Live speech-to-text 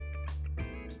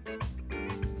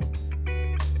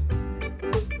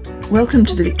Welcome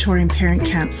to the Victorian Parent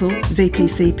Council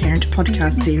VPC Parent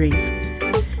Podcast Series.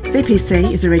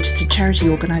 VPC is a registered charity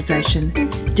organisation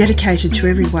dedicated to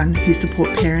everyone who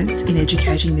support parents in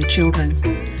educating their children.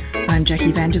 I'm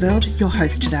Jackie Vandervelde, your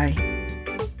host today.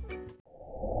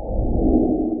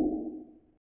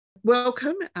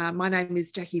 Welcome. My name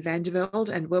is Jackie Vandervelde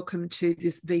and welcome to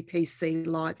this VPC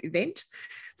live event.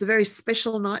 It's a very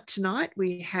special night tonight.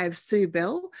 We have Sue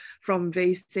Bell from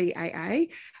VCAA.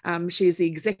 She is the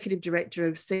Executive Director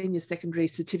of Senior Secondary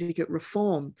Certificate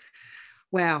Reform.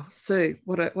 Wow, Sue,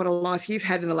 what a life you've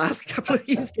had in the last couple of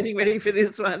years getting ready for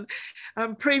this one.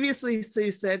 Previously,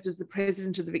 Sue served as the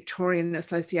President of the Victorian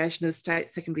Association of State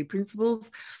Secondary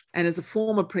Principals and as a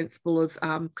former principal of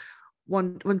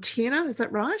Wantirna, is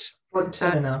that right?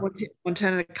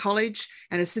 Wantirna College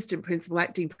and assistant principal,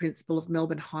 acting principal of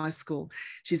Melbourne High School.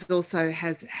 She's also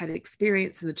has had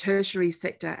experience in the tertiary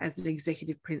sector as an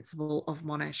executive principal of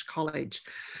Monash College.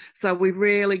 So we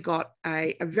really got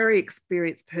a very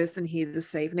experienced person here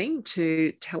this evening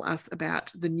to tell us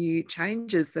about the new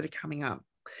changes that are coming up.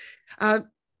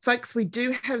 Folks, we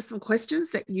do have some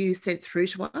questions that you sent through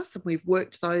to us and we've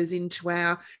worked those into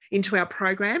our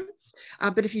program.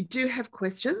 But if you do have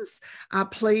questions,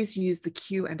 please use the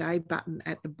Q&A button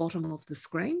at the bottom of the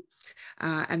screen.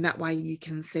 And that way you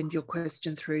can send your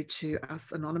question through to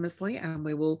us anonymously and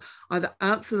we will either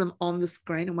answer them on the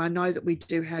screen. And I know that we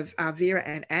do have Vera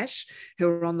and Ash who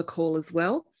are on the call as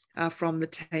well. From the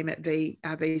team at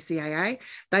VCAA.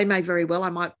 They may very well, I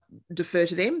might defer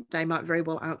to them, they might very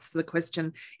well answer the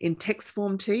question in text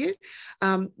form to you.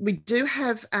 We do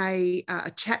have a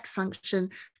chat function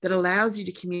that allows you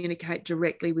to communicate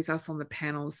directly with us on the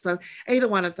panels. So either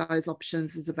one of those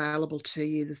options is available to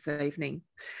you this evening.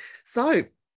 So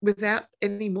without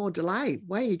any more delay,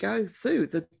 away you go, Sue,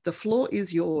 the floor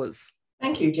is yours.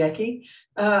 Thank you, Jackie.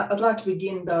 I'd like to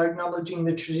begin by acknowledging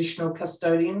the traditional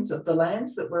custodians of the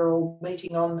lands that we're all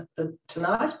meeting on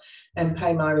tonight and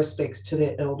pay my respects to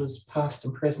their elders past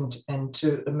and present and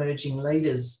to emerging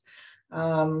leaders.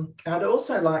 I'd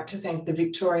also like to thank the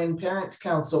Victorian Parents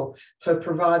Council for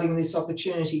providing this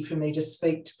opportunity for me to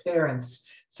speak to parents.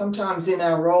 Sometimes in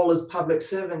our role as public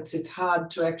servants, it's hard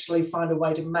to actually find a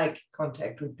way to make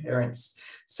contact with parents.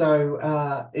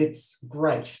 So it's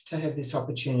great to have this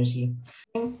opportunity.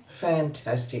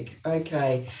 Fantastic.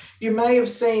 Okay. You may have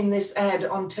seen this ad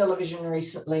on television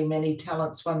recently, Many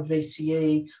Talents One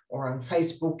VCE, or on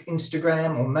Facebook,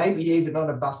 Instagram, or maybe even on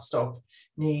a bus stop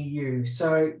near you.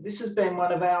 So this has been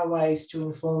one of our ways to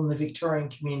inform the Victorian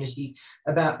community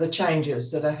about the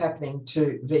changes that are happening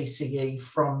to VCE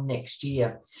from next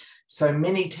year. So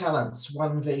Many Talents,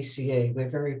 One VCE. We're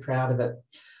very proud of it.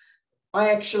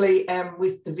 I actually am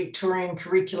with the Victorian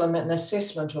Curriculum and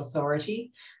Assessment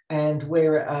Authority, and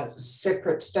we're a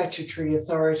separate statutory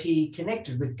authority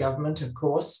connected with government, of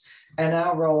course, and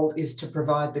our role is to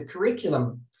provide the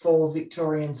curriculum for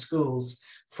Victorian schools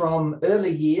from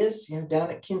early years, down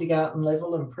at kindergarten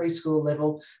level and preschool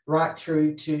level, right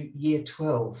through to year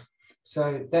 12.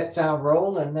 So that's our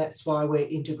role, and that's why we're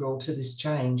integral to this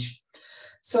change.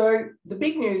 So the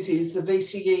big news is the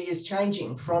VCE is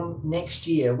changing from next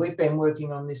year. We've been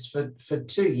working on this for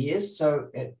 2 years, so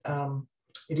it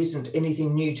isn't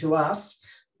anything new to us,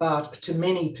 but to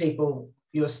many people,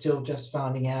 you're still just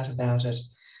finding out about it.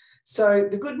 So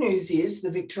the good news is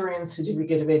the Victorian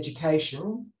Certificate of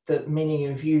Education that many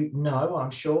of you know,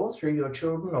 I'm sure, through your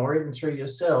children or even through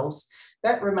yourselves,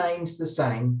 that remains the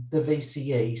same, the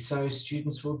VCE. So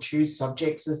students will choose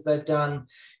subjects as they've done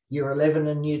Year 11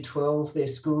 and Year 12, their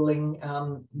schooling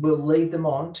will lead them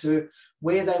on to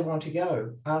where they want to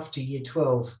go after Year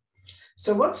 12.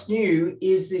 So what's new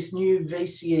is this new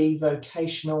VCE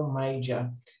vocational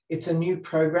major. It's a new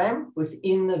program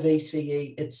within the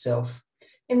VCE itself.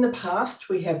 In the past,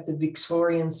 we have the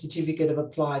Victorian Certificate of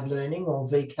Applied Learning, or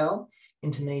VCAL,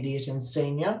 intermediate and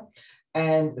senior,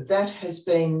 and that has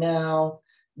been now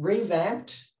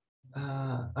revamped,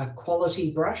 a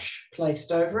quality brush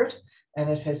placed over it, and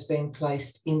it has been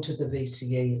placed into the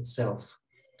VCE itself.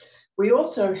 We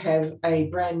also have a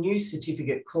brand new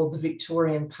certificate called the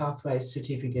Victorian Pathways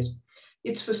Certificate.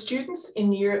 It's for students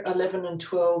in Year 11 and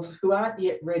 12 who aren't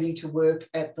yet ready to work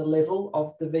at the level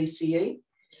of the VCE.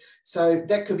 So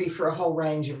that could be for a whole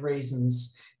range of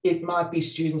reasons. It might be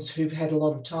students who've had a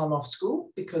lot of time off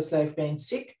school because they've been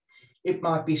sick. It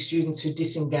might be students who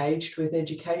disengaged with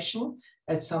education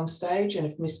at some stage and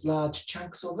have missed large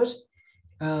chunks of it.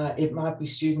 It might be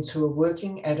students who are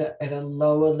working at a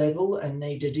lower level and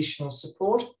need additional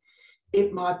support.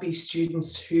 It might be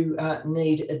students who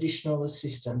need additional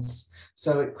assistance.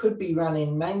 So it could be run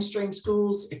in mainstream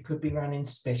schools, it could be run in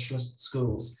specialist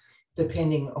schools.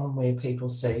 depending on where people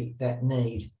see that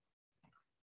need.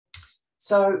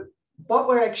 So what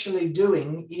we're actually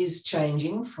doing is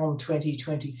changing from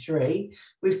 2023.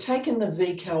 We've taken the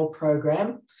VCAL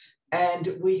program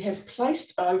and we have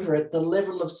placed over it the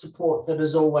level of support that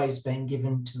has always been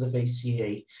given to the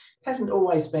VCE. Hasn't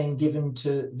always been given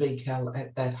to VCAL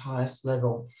at that highest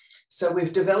level. So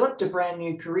we've developed a brand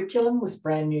new curriculum with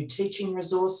brand new teaching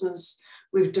resources.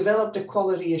 We've developed a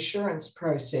quality assurance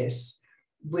process,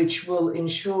 which will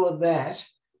ensure that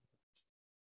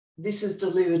this is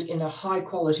delivered in a high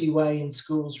quality way in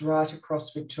schools right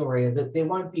across Victoria, that there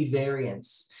won't be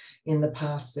variance. In the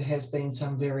past, there has been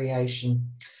some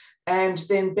variation. And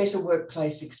then better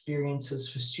workplace experiences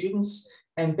for students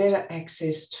and better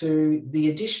access to the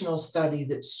additional study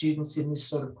that students in this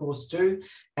sort of course do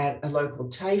at a local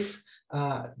TAFE,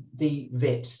 the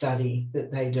VET study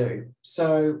that they do.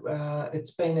 So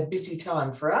it's been a busy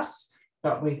time for us,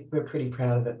 but we're pretty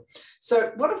proud of it.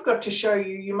 So what I've got to show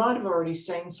you, you might have already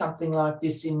seen something like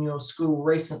this in your school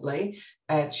recently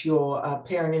at your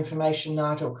parent information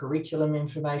night or curriculum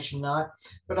information night,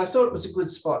 but I thought it was a good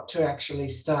spot to actually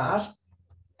start.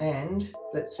 And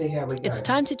let's see how we go. It's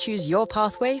time to choose your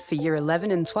pathway for Year 11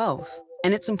 and 12,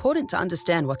 and it's important to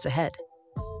understand what's ahead.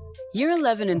 Year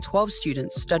 11 and 12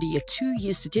 students study a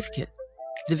 2-year certificate,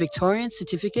 the Victorian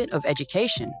Certificate of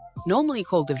Education, normally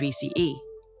called the VCE.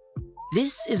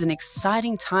 This is an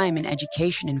exciting time in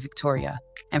education in Victoria,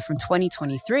 and from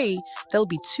 2023, there'll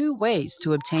be 2 ways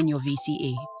to obtain your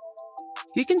VCE.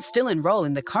 You can still enroll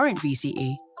in the current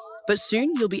VCE, but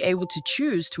soon you'll be able to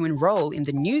choose to enroll in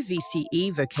the new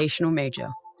VCE vocational major.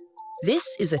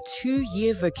 This is a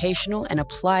 2-year vocational and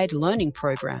applied learning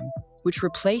program, which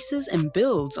replaces and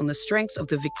builds on the strengths of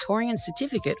the Victorian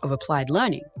Certificate of Applied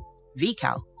Learning,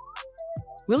 VCAL.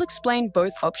 We'll explain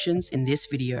both options in this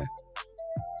video.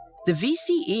 The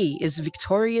VCE is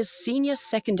Victoria's senior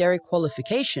secondary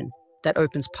qualification that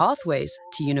opens pathways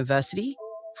to university,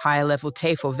 higher level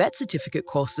TAFE or VET certificate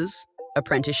courses,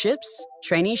 apprenticeships,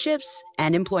 traineeships,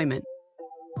 and employment.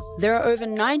 There are over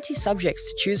 90 subjects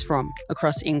to choose from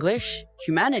across English,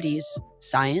 humanities,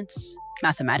 science,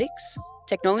 mathematics,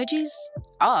 technologies,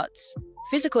 arts,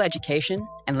 physical education,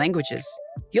 and languages.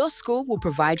 Your school will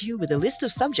provide you with a list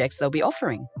of subjects they'll be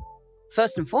offering.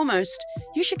 First and foremost,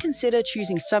 you should consider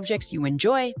choosing subjects you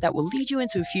enjoy that will lead you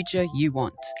into a future you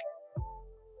want.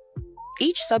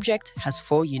 Each subject has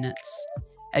 4 units.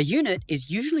 A unit is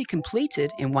usually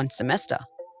completed in 1 semester.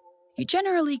 You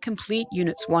generally complete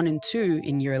Units 1 and 2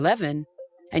 in Year 11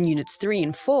 and Units 3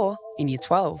 and 4 in Year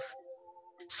 12.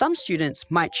 Some students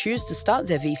might choose to start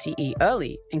their VCE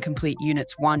early and complete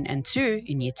Units 1 and 2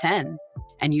 in Year 10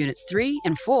 and Units 3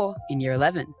 and 4 in Year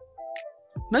 11.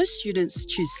 Most students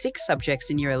choose 6 subjects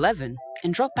in Year 11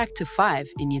 and drop back to 5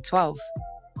 in Year 12,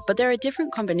 but there are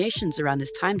different combinations around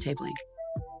this timetabling.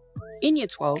 In Year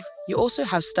 12, you also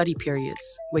have study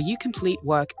periods where you complete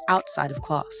work outside of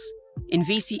class. In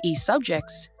VCE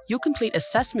subjects, you'll complete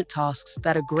assessment tasks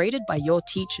that are graded by your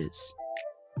teachers.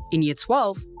 In Year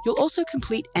 12, you'll also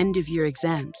complete end-of-year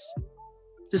exams.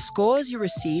 The scores you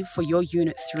receive for your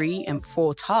Unit 3 and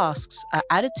 4 tasks are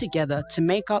added together to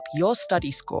make up your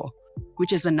study score,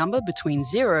 which is a number between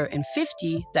 0 and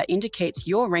 50 that indicates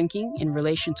your ranking in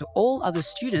relation to all other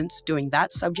students doing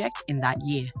that subject in that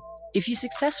year. If you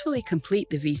successfully complete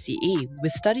the VCE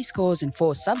with study scores in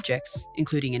 4 subjects,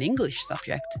 including an English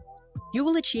subject, you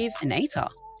will achieve an ATAR.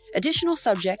 Additional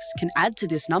subjects can add to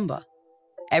this number.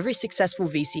 Every successful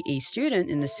VCE student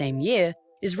in the same year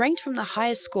is ranked from the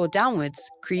highest score downwards,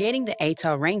 creating the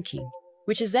ATAR ranking,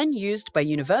 which is then used by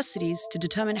universities to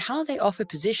determine how they offer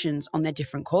positions on their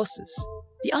different courses.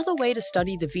 The other way to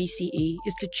study the VCE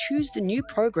is to choose the new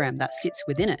program that sits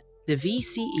within it, the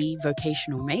VCE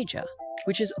Vocational Major,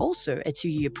 which is also a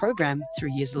 2-year program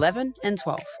through Years 11 and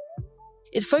 12.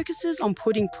 It focuses on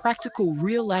putting practical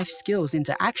real-life skills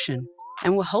into action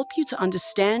and will help you to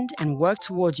understand and work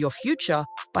towards your future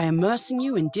by immersing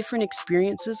you in different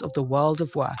experiences of the world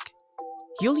of work.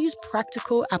 You'll use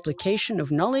practical application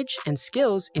of knowledge and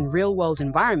skills in real-world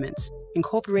environments,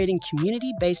 incorporating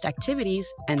community-based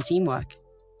activities and teamwork.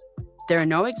 There are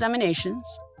no examinations,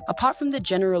 apart from the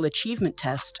General Achievement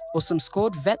Test or some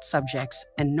scored VET subjects,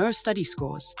 and no study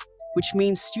scores, which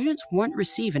means students won't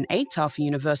receive an ATAR for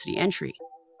university entry.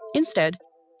 Instead,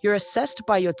 you're assessed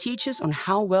by your teachers on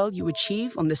how well you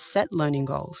achieve on the set learning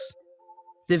goals.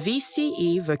 The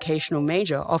VCE Vocational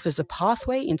Major offers a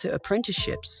pathway into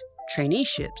apprenticeships,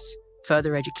 traineeships,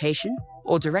 further education,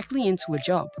 or directly into a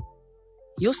job.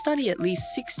 You'll study at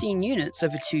least 16 units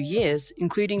over 2 years,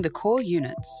 including the core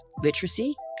units,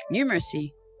 literacy,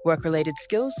 numeracy, work-related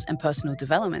skills, and personal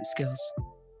development skills.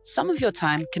 Some of your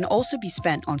time can also be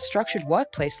spent on structured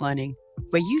workplace learning,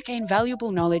 where you gain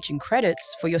valuable knowledge and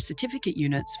credits for your certificate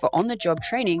units for on-the-job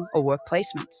training or work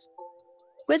placements.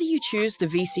 Whether you choose the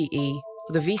VCE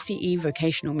or the VCE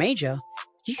vocational major,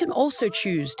 you can also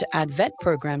choose to add VET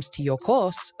programs to your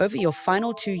course over your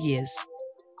final 2 years.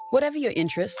 Whatever your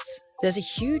interests, there's a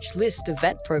huge list of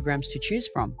VET programs to choose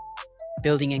from: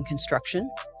 building and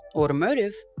construction,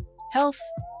 automotive, health,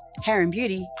 hair and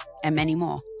beauty, and many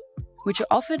more, which are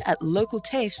offered at local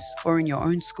TAFEs or in your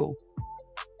own school.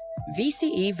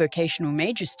 VCE vocational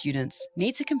major students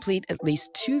need to complete at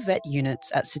least 2 VET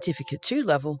units at Certificate 2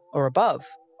 level or above,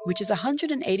 which is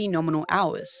 180 nominal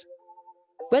hours.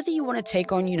 Whether you want to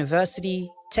take on university,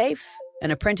 TAFE,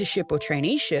 an apprenticeship or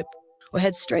traineeship, or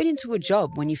head straight into a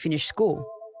job when you finish school,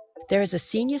 there is a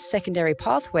senior secondary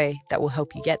pathway that will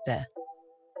help you get there.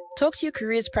 Talk to your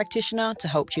careers practitioner to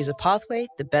help choose a pathway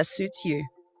that best suits you.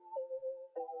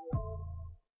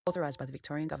 Authorised by the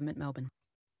Victorian Government, Melbourne.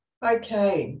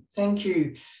 Okay, thank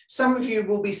you. Some of you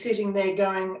will be sitting there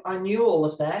going, I knew all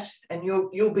of that, and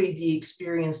you'll be the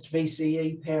experienced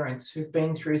VCE parents who've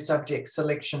been through subject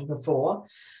selection before.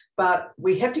 But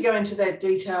we have to go into that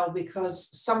detail because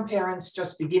some parents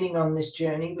just beginning on this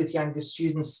journey with younger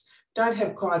students don't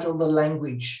have quite all the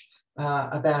language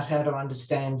about how to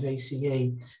understand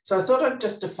VCE. So I thought I'd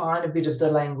just define a bit of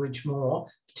the language more,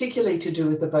 particularly to do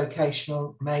with the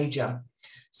vocational major.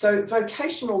 So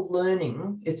vocational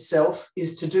learning itself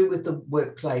is to do with the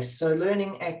workplace. So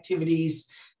learning activities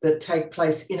that take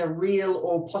place in a real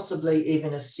or possibly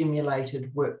even a simulated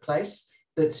workplace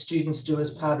that students do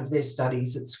as part of their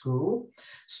studies at school.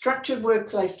 Structured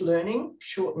workplace learning,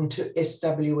 shortened to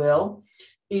SWL,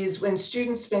 is when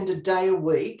students spend a day a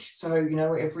week. So,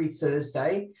 every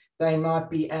Thursday, they might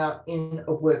be out in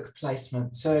a work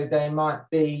placement. So they might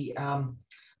be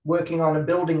working on a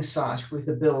building site with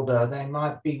a builder. They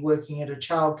might be working at a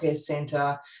childcare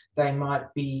centre. They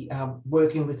might be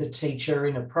working with a teacher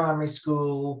in a primary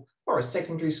school or a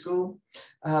secondary school.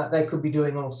 They could be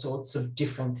doing all sorts of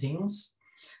different things.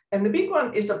 And the big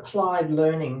one is applied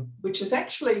learning, which is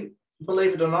actually,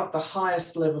 believe it or not, the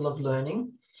highest level of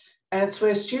learning. And it's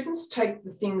where students take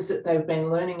the things that they've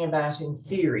been learning about in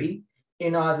theory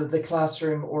in either the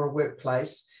classroom or a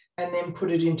workplace and then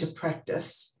put it into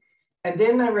practice. And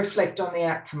then they reflect on the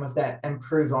outcome of that and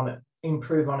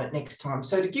improve on it next time.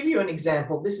 So to give you an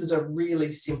example, this is a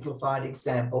really simplified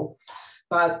example,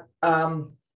 but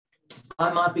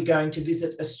I might be going to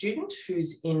visit a student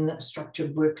who's in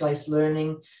structured workplace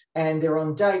learning, and they're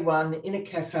on day one in a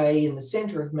cafe in the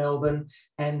centre of Melbourne,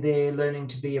 and they're learning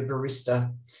to be a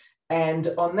barista.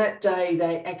 And on that day,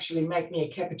 they actually make me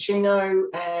a cappuccino,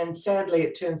 and sadly,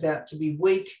 it turns out to be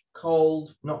weak,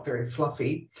 cold, not very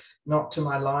fluffy, not to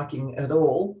my liking at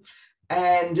all.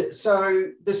 And so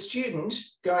the student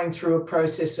going through a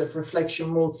process of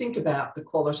reflection will think about the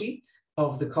quality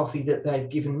of the coffee that they've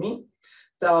given me.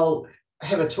 They'll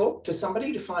have a talk to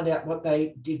somebody to find out what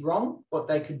they did wrong, what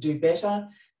they could do better.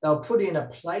 They'll put in a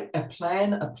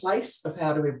place of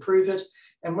how to improve it.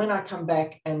 And when I come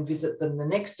back and visit them the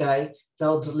next day,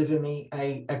 they'll deliver me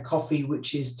a coffee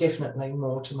which is definitely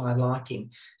more to my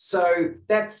liking. So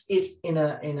that's it in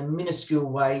a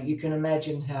minuscule way. You can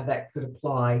imagine how that could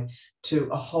apply to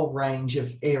a whole range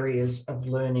of areas of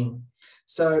learning.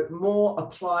 So more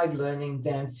applied learning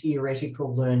than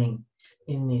theoretical learning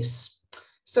in this.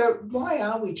 So why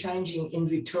are we changing in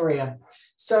Victoria?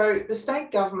 So the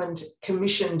state government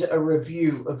commissioned a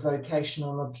review of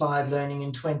vocational and applied learning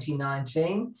in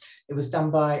 2019. It was done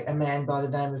by a man by the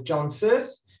name of John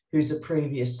Firth, who's a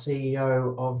previous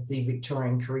CEO of the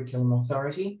Victorian Curriculum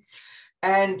Authority.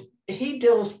 And he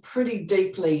delved pretty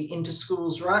deeply into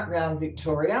schools right around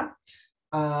Victoria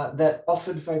that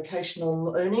offered vocational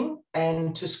learning,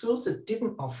 and to schools that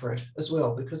didn't offer it as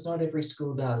well, because not every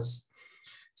school does.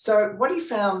 So what he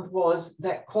found was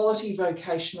that quality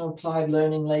vocational applied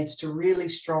learning leads to really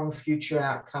strong future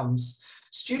outcomes.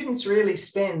 Students really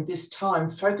spend this time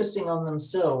focusing on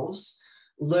themselves,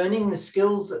 learning the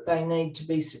skills that they need to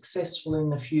be successful in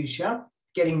the future,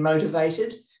 getting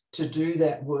motivated to do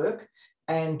that work,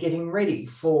 and getting ready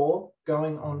for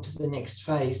going on to the next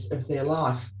phase of their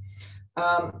life.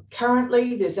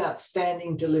 Currently, there's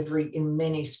outstanding delivery in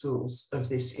many schools of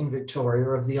this in Victoria,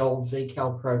 of the old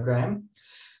VCAL program.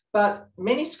 But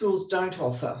many schools don't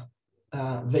offer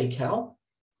VCAL,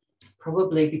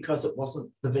 probably because it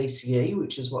wasn't the VCE,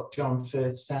 which is what John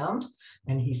Firth found.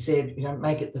 And he said,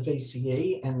 make it the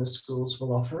VCE and the schools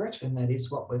will offer it. And that is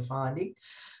what we're finding.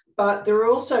 But there are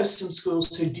also some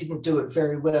schools who didn't do it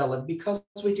very well. And because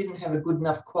we didn't have a good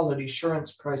enough quality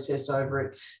assurance process over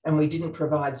it, and we didn't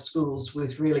provide schools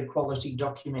with really quality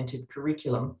documented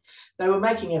curriculum, they were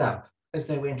making it up as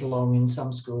they went along in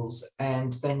some schools,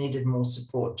 and they needed more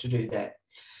support to do that.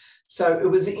 So it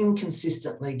was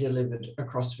inconsistently delivered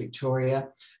across Victoria.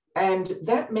 And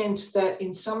that meant that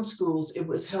in some schools, it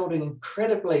was held in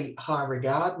incredibly high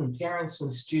regard, and parents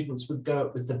and students would go,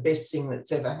 it was the best thing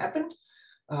that's ever happened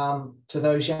to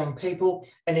those young people.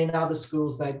 And in other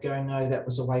schools, they'd go, no, that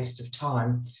was a waste of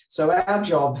time. So our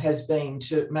job has been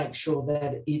to make sure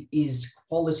that it is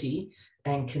quality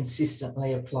and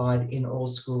consistently applied in all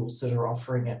schools that are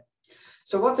offering it.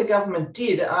 So what the government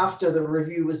did after the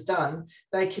review was done,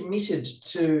 they committed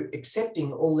to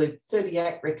accepting all the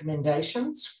 38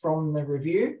 recommendations from the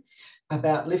review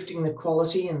about lifting the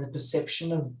quality and the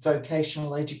perception of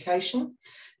vocational education,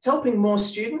 helping more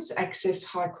students access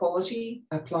high quality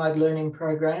applied learning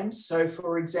programs. So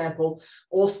for example,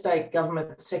 all state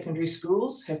government secondary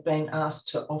schools have been asked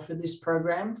to offer this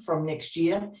program from next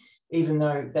year, even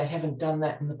though they haven't done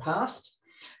that in the past.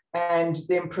 And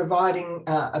then providing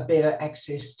a better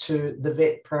access to the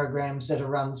VET programs that are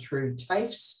run through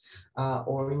TAFEs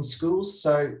or in schools.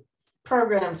 So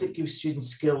programs that give students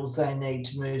skills they need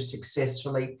to move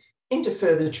successfully into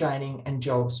further training and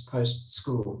jobs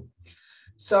post-school.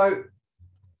 So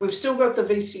we've still got the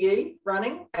VCE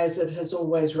running as it has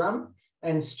always run,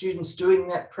 and students doing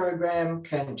that program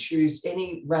can choose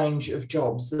any range of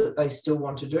jobs that they still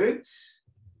want to do.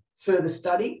 Further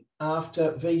study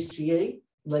after VCE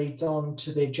leads on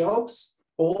to their jobs,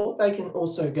 or they can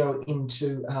also go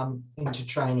into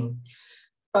training.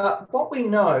 But what we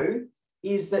know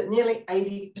is that nearly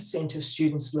 80% of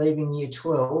students leaving year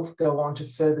 12 go on to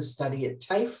further study at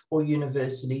TAFE or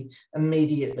university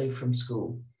immediately from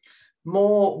school.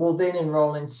 More will then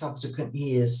enrol in subsequent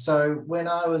years. So when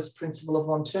I was principal of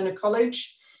Wantirna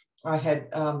College, I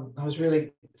was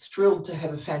really thrilled to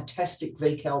have a fantastic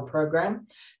VCAL program,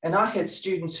 and I had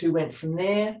students who went from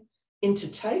there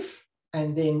into TAFE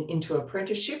and then into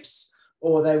apprenticeships,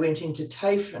 or they went into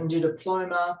TAFE and did a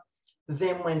diploma,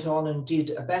 then went on and did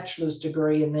a bachelor's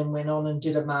degree, and then went on and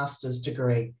did a master's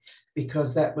degree,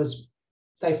 because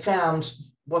they found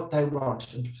what they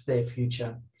wanted for their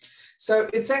future.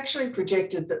 So it's actually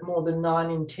projected that more than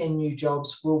 9 in 10 new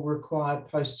jobs will require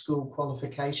post-school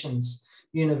qualifications,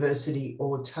 university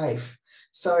or TAFE.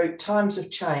 So times have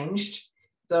changed.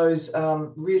 Those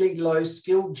really low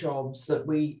skilled jobs that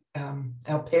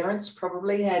our parents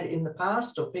probably had in the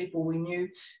past, or people we knew,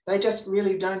 they just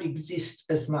really don't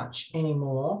exist as much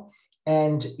anymore.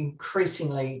 And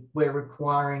increasingly we're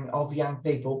requiring of young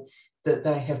people that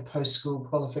they have post-school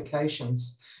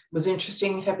qualifications. It was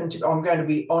interesting, I'm going to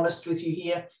be honest with you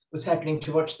here, was happening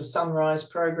to watch the Sunrise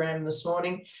program this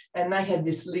morning, and they had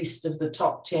this list of the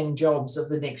top 10 jobs of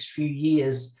the next few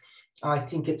years. I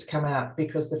think it's come out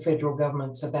because the federal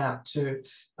government's about to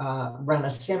run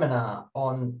a seminar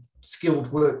on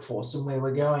skilled workforce and where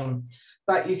we're going.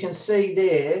 But you can see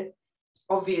there,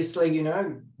 obviously,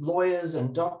 lawyers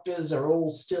and doctors are all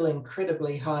still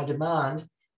incredibly high demand,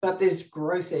 but there's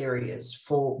growth areas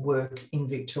for work in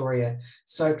Victoria.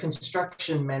 So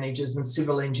construction managers and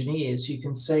civil engineers, you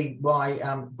can see why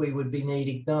we would be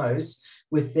needing those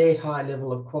with their high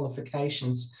level of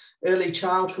qualifications. Early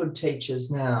childhood teachers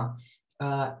now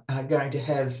are going to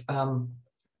have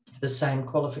the same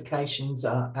qualifications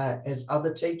as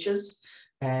other teachers,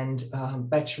 and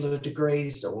bachelor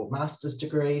degrees or master's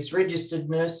degrees, registered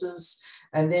nurses,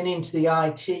 and then into the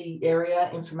IT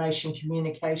area, information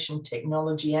communication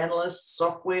technology analysts,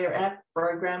 software app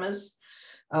programmers,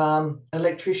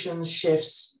 electricians,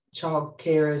 chefs, child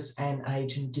carers, and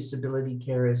age and disability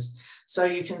carers. So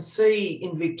you can see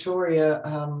in Victoria,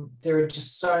 there are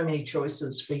just so many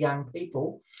choices for young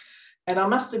people. And I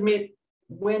must admit,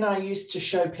 when I used to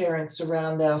show parents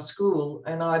around our school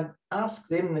and I'd ask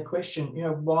them the question,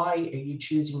 why are you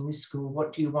choosing this school?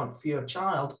 What do you want for your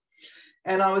child?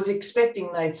 And I was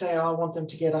expecting they'd say, I want them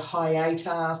to get a high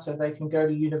ATAR so they can go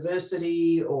to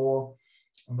university, or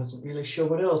I wasn't really sure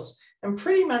what else. And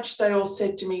pretty much they all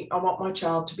said to me, I want my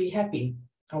child to be happy.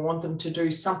 I want them to do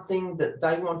something that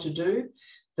they want to do,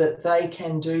 that they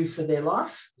can do for their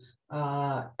life,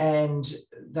 and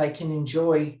they can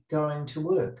enjoy going to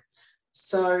work.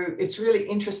 So it's really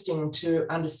interesting to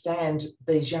understand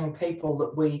these young people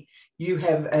that you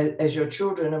have as your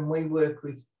children, and we work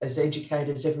with as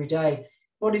educators every day.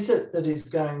 What is it that is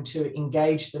going to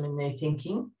engage them in their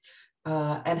thinking?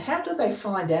 And how do they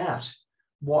find out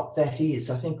what that is?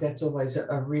 I think that's always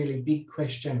a really big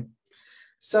question.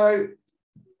 So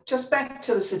just back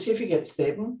to the certificates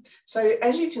then. So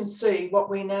as you can see, what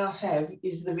we now have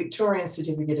is the Victorian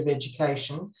Certificate of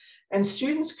Education, and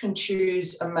students can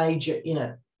choose a major in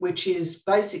it, which is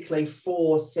basically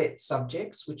 4 set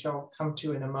subjects, which I'll come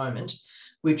to in a moment,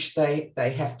 which they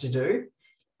have to do.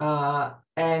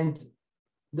 And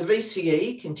the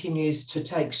VCE continues to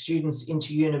take students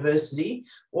into university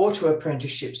or to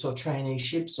apprenticeships or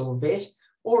traineeships or VET,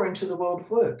 or into the world of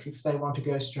work if they want to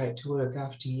go straight to work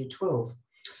after year 12.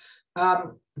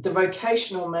 The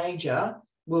vocational major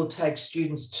will take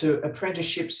students to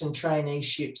apprenticeships and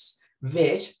traineeships,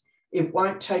 VET. It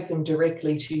won't take them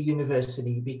directly to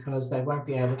university because they won't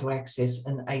be able to access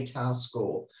an ATAR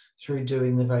score through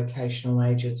doing the vocational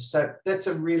major. So that's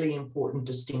a really important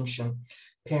distinction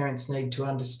parents need to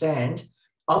understand.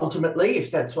 Ultimately, if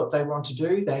that's what they want to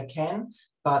do, they can,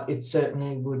 but it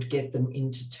certainly would get them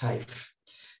into TAFE.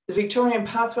 The Victorian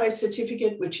Pathway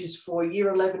Certificate, which is for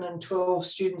year 11 and 12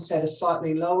 students at a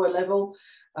slightly lower level,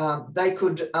 they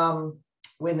could,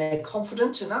 when they're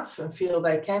confident enough and feel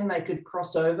they could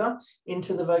cross over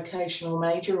into the vocational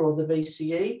major or the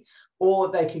VCE, or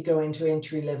they could go into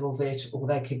entry-level VET, or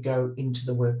they could go into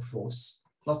the workforce.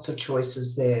 Lots of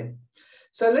choices there.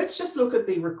 So let's just look at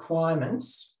the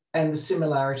requirements and the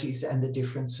similarities and the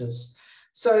differences.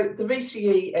 So the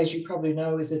VCE, as you probably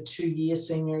know, is a 2-year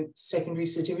senior secondary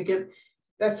certificate.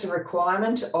 That's a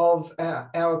requirement of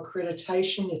our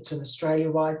accreditation. It's an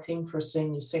Australia-wide thing for a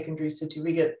senior secondary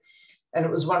certificate. And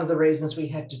it was one of the reasons we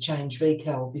had to change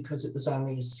VCAL, because it was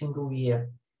only a single year.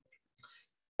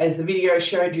 As the video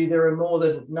showed you, there are more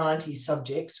than 90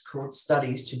 subjects called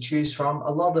studies to choose from.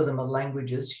 A lot of them are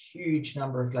languages, huge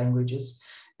number of languages,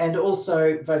 and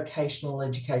also vocational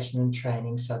education and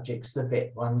training subjects, the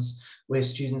VET ones, where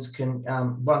students can,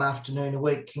 one afternoon a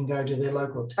week, can go to their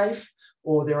local TAFE,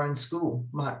 or their own school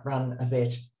might run a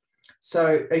VET.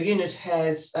 So a unit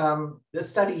has, the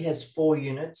study has 4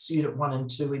 units, unit 1 and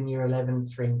 2 in year 11,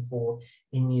 3 and 4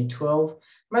 in year 12.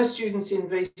 Most students in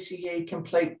VCE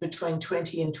complete between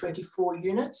 20 and 24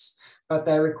 units, but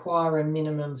they require a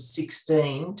minimum of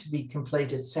 16 to be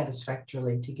completed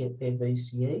satisfactorily to get their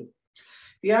VCE.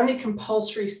 The only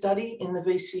compulsory study in the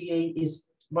VCE is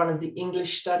one of the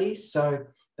English studies, so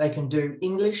they can do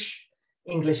English,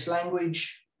 English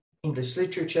language, English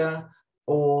literature,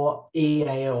 or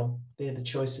EAL. They're the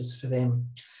choices for them.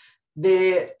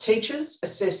 Their teachers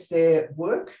assess their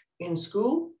work in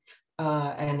school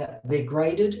and they're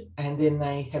graded, and then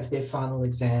they have their final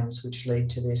exams, which lead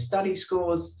to their study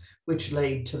scores, which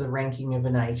lead to the ranking of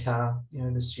an ATAR, you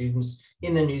know, the students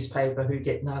in the newspaper who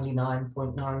get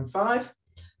 99.95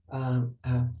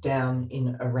 down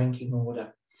in a ranking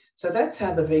order. So that's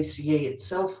how the VCE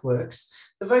itself works.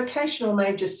 The vocational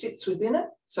major sits within it,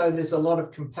 so there's a lot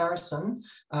of comparison,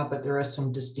 but there are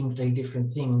some distinctly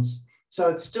different things. So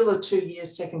it's still a 2-year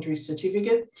secondary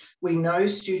certificate. We know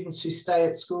students who stay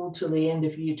at school till the end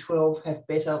of year 12 have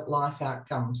better life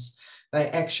outcomes. They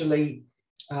actually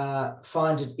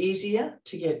find it easier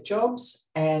to get jobs,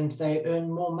 and they earn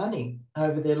more money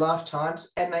over their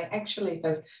lifetimes, and they actually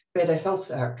have better health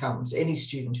outcomes, any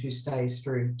student who stays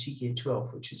through to year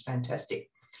 12, which is fantastic.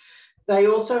 They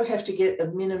also have to get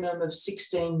a minimum of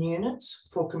 16 units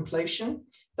for completion.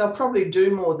 They'll probably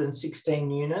do more than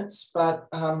 16 units, but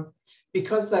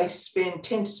because they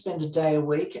tend to spend a day a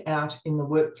week out in the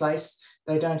workplace,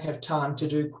 they don't have time to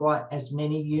do quite as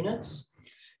many units.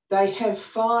 They have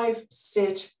 5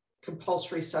 set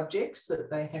compulsory subjects that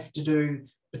they have to do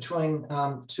between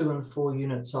 2 and 4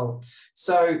 units of.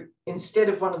 So instead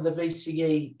of one of the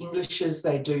VCE Englishes,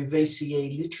 they do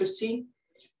VCE literacy,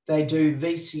 they do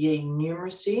VCE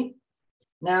numeracy.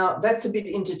 Now that's a bit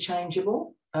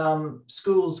interchangeable.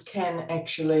 Schools can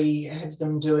actually have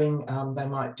them doing, they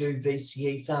might do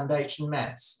VCE foundation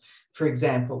maths, for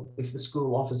example, if the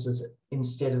school offers it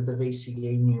instead of the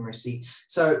VCE numeracy.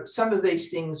 So some of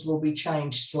these things will be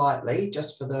changed slightly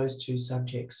just for those 2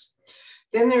 subjects.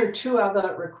 Then there are 2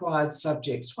 other required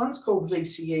subjects. One's called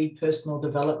VCE personal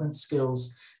development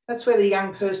skills. That's where the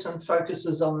young person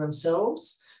focuses on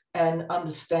themselves and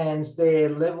understands their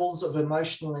levels of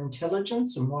emotional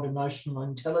intelligence and what emotional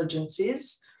intelligence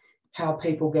is, how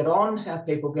people get on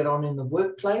in the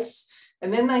workplace.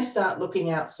 And then they start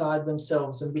looking outside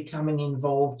themselves and becoming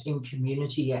involved in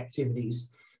community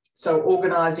activities. So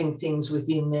organising things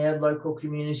within their local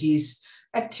communities,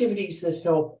 activities that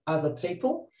help other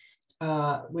people,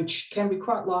 which can be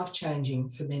quite life-changing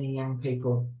for many young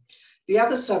people. The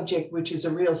other subject, which is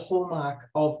a real hallmark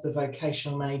of the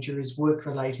vocational major, is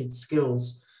work-related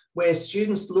skills, where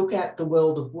students look at the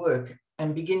world of work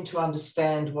and begin to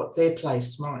understand what their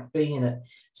place might be in it.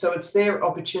 So it's their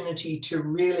opportunity to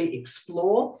really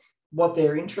explore what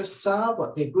their interests are,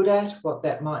 what they're good at, what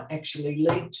that might actually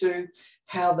lead to,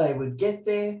 how they would get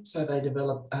there. So they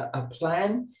develop a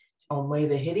plan on where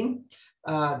they're heading.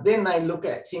 Then they look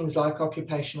at things like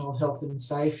occupational health and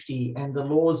safety and the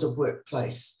laws of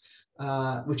workplace,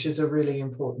 which is a really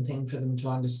important thing for them to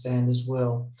understand as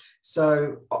well.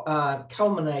 So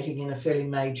culminating in a fairly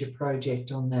major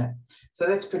project on that. So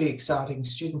that's pretty exciting.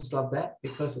 Students love that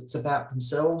because it's about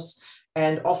themselves,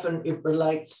 and often it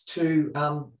relates to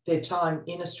their time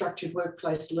in a structured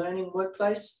workplace, learning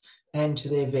workplace, and to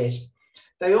their VET.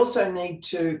 They also need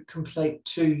to complete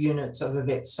 2 units of a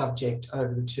VET subject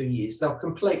over the 2 years. They'll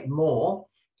complete more,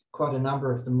 quite a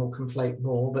number of them will complete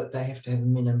more, but they have to have a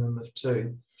minimum of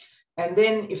 2. And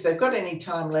then if they've got any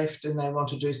time left and they want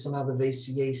to do some other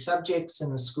VCE subjects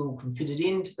and the school can fit it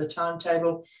into the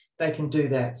timetable, they can do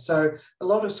that. So a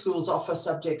lot of schools offer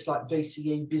subjects like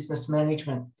VCE business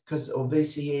management or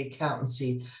VCE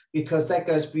accountancy, because that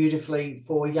goes beautifully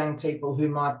for young people who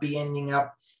might be ending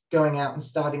up going out and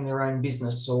starting their own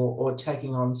business or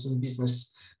taking on some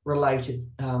business related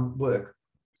work.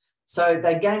 So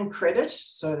they gain credit,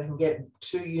 so they can get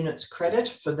 2 units credit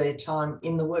for their time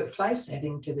in the workplace,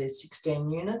 adding to their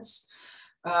 16 units.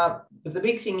 But the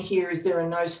big thing here is there are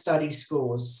no study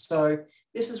scores. So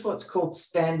this is what's called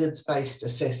standards-based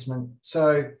assessment.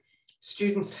 So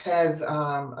students have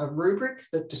a rubric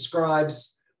that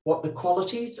describes what the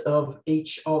qualities of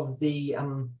each of the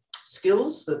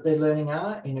skills that they're learning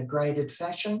are in a graded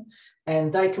fashion,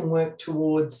 and they can work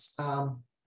towards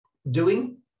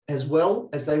doing as well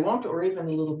as they want, or even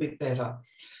a little bit better.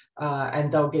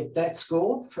 And they'll get that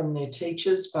score from their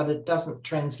teachers, but it doesn't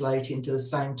translate into the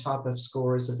same type of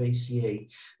score as a VCE.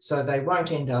 So they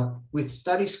won't end up with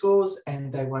study scores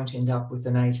and they won't end up with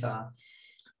an ATAR.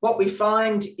 What we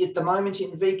find at the moment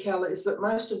in VCAL is that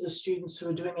most of the students who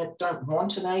are doing it don't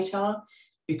want an ATAR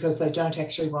because they don't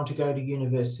actually want to go to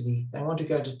university. They want to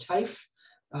go to TAFE.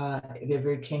 They're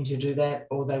very keen to do that,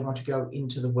 or they want to go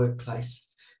into the workplace.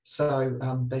 So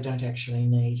they don't actually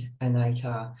need an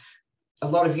ATAR. A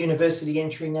lot of university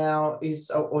entry now is,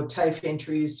 or TAFE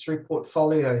entry is through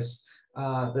portfolios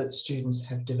that students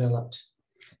have developed.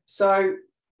 So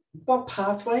what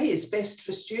pathway is best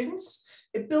for students?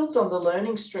 It builds on the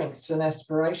learning strengths and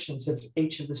aspirations of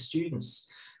each of the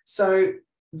students. So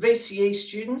VCE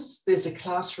students, there's a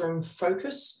classroom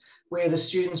focus where the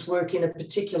students work in a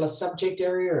particular subject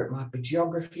area. It might be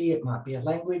geography, it might be a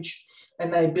language,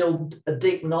 and they build a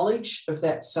deep knowledge of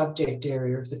that subject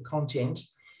area of the content.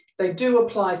 They do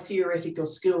apply theoretical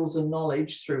skills and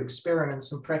knowledge through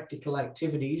experiments and practical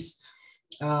activities,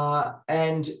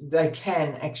 and they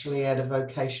can actually add a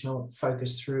vocational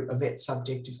focus through a VET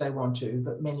subject if they want to,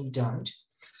 but many don't.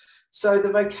 So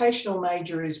the vocational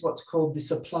major is what's called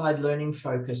this applied learning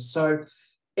focus. So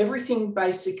everything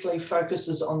basically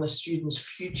focuses on the student's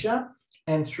future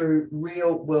and through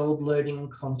real world learning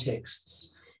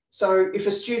contexts. So if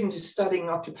a student is studying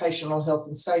occupational health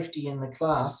and safety in the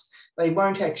class, they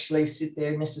won't actually sit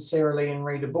there necessarily and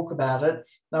read a book about it.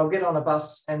 They'll get on a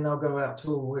bus and they'll go out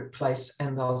to a workplace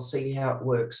and they'll see how it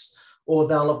works, or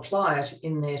they'll apply it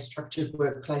in their structured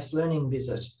workplace learning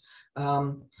visit.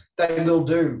 They will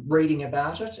do reading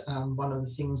about it. One of the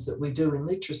things that we do in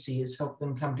literacy is help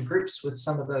them come to grips with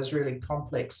some of those really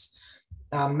complex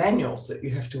manuals that you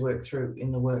have to work through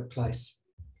in the workplace.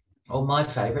 Or my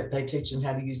favourite, they teach them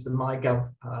how to use the MyGov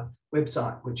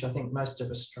website, which I think most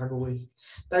of us struggle with.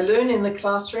 They learn in the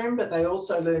classroom, but they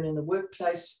also learn in the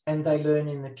workplace and they learn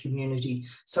in the community.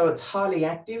 So it's highly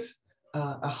active,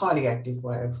 a highly active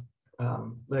way of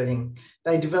learning.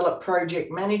 They develop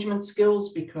project management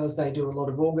skills because they do a lot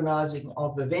of organising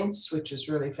of events, which is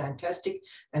really fantastic,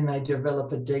 and they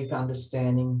develop a deep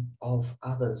understanding of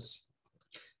others.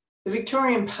 The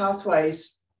Victorian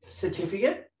Pathways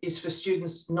Certificate is for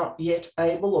students not yet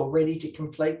able or ready to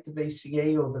complete the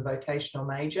VCE or the vocational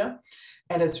major,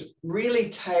 and it's really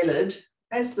tailored,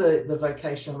 as the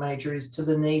vocational major is, to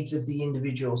the needs of the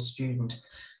individual student.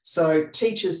 So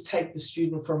teachers take the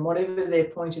student from whatever their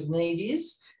point of need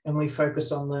is, and we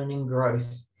focus on learning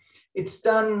growth. It's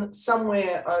done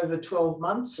somewhere over 12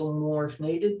 months or more if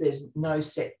needed. There's no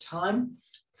set time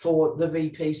for the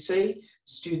VPC.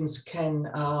 Students can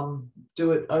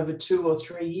do it over 2 or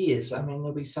 3 years. I mean,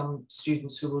 there'll be some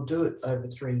students who will do it over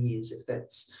 3 years if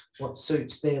that's what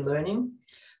suits their learning.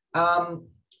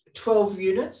 12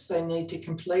 units they need to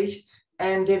complete,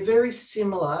 and they're very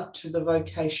similar to the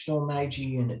vocational major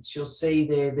units. You'll see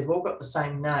there, they've all got the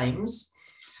same names,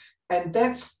 and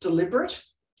that's deliberate,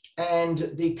 and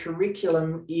the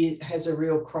curriculum has a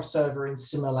real crossover and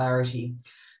similarity.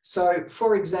 So,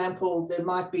 for example, there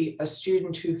might be a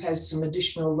student who has some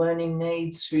additional learning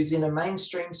needs who's in a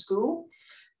mainstream school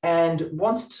and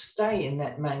wants to stay in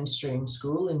that mainstream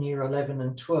school in year 11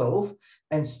 and 12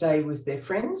 and stay with their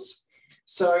friends.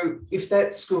 So if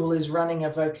that school is running a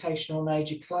vocational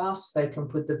major class, they can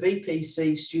put the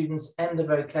VPC students and the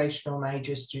vocational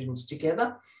major students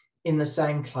together in the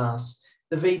same class.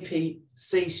 The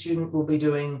VPC student will be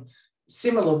doing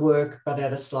similar work, but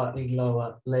at a slightly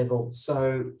lower level.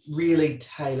 So really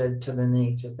tailored to the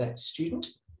needs of that student.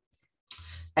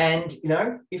 And, you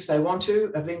know, if they want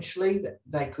to, eventually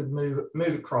they could move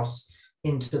across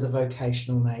into the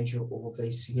vocational major or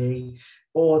VCE,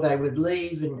 or they would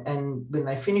leave and when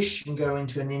they finish and go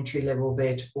into an entry-level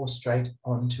vet or straight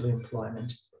on to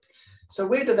employment. So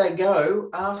where do they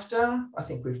go after? I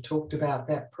think we've talked about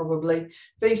that probably.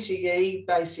 VCE,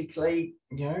 basically,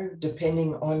 you know,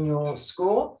 depending on your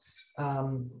score,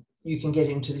 you can get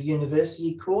into the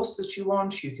university course that you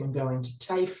want, you can go into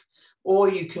TAFE, or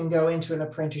you can go into an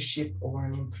apprenticeship or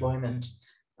an employment,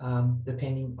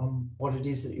 depending on what it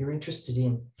is that you're interested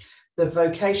in. The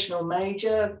vocational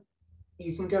major,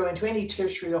 you can go into any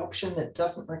tertiary option that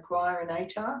doesn't require an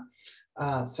ATAR.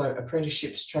 So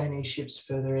apprenticeships, traineeships,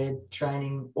 further ed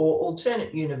training, or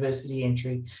alternate university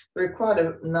entry. There are quite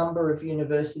a number of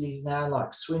universities now,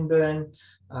 like Swinburne,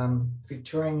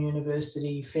 Victorian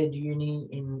University, Fed Uni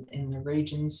in the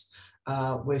regions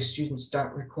where students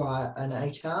don't require an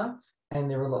ATAR, and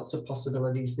there are lots of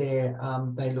possibilities there.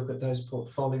 They look at those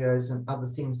portfolios and other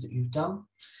things that you've done.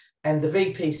 And the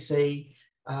VPC,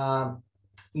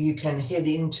 you can head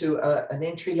into an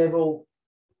entry-level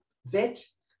vet,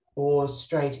 or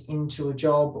straight into a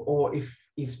job, or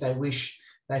if they wish,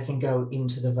 they can go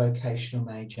into the vocational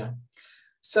major.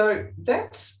 So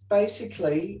that's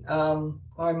basically,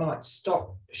 I might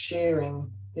stop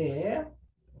sharing there.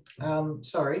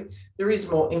 Sorry, there is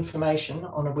more information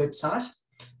on a website,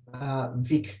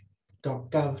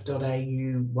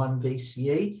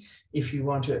 vic.gov.au/1VCE, if you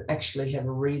want to actually have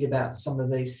a read about some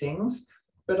of these things.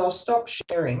 But I'll stop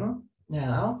sharing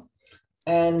now.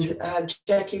 And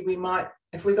Jackie,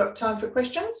 have we got time for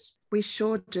questions? We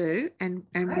sure do, and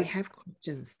Great. We have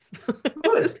questions.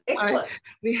 Good, excellent.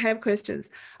 We have questions.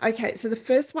 Okay, so the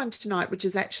first one tonight, which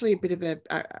is actually a bit of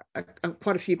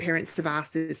quite a few parents have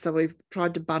asked this, so we've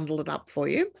tried to bundle it up for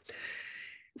you.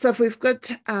 So if we've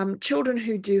got children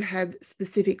who do have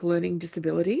specific learning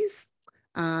disabilities,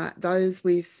 those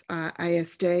with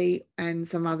ASD and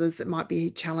some others that might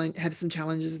be have some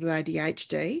challenges with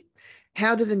ADHD,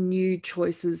 how do the new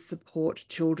choices support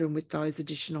children with those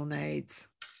additional needs?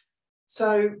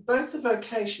 So both the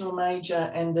vocational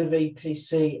major and the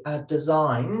VPC are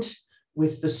designed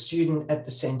with the student at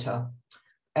the centre.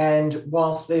 And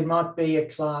whilst there might be a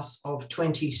class of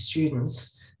 20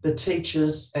 students, the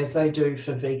teachers, as they do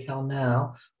for VCAL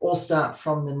now, all start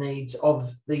from the needs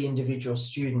of the individual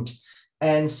student.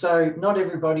 And so not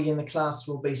everybody in the class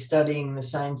will be studying the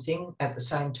same thing at the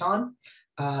same time.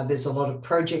 There's a lot of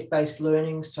project-based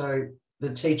learning, so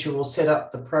the teacher will set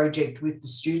up the project with the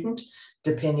student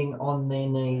depending on their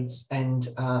needs and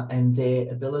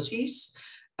their abilities.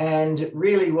 And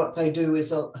really what they do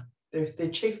is they're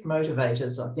chief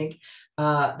motivators, I think.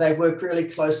 They work really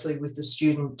closely with the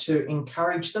student to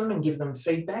encourage them and give them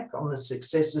feedback on the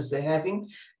successes they're having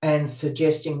and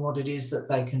suggesting what it is that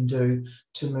they can do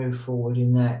to move forward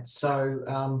in that. So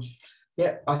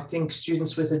yeah, I think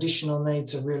students with additional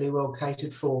needs are really well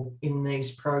catered for in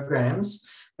these programs,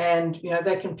 and you know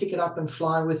they can pick it up and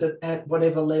fly with it at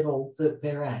whatever level that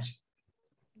they're at.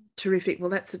 Terrific. Well,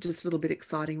 that's just a little bit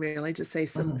exciting, really, to see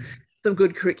some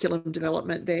good curriculum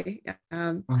development there.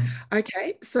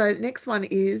 Okay, so next one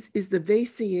is the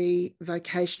VCE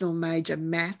vocational major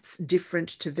maths different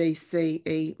to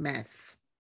VCE maths?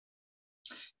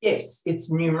 Yes, it's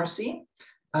numeracy.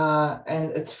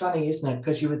 And it's funny, isn't it?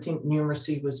 Because you would think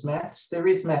numeracy was maths. There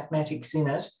is mathematics in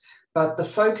it, but the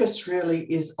focus really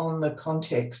is on the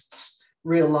contexts,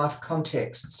 real life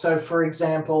contexts. So for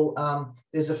example,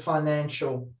 there's a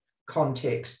financial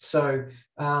context. So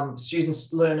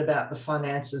students learn about the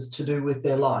finances to do with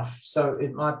their life. So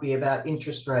it might be about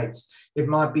interest rates. It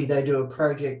might be they do a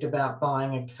project about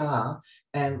buying a car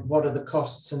and what are the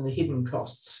costs and the hidden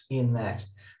costs in that.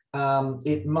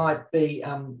 It might be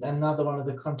another one of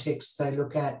the contexts they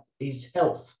look at is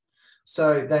health.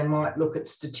 So they might look at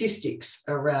statistics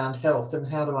around health and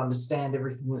how to understand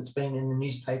everything that's been in the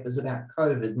newspapers about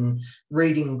COVID and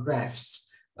reading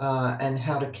graphs and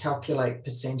how to calculate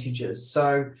percentages.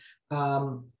 So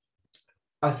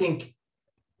I think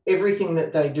everything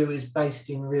that they do is based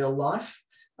in real life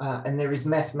and there is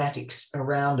mathematics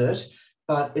around it.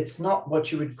 but it's not what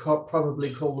you would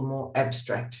probably call the more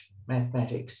abstract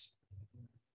mathematics.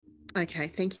 Okay,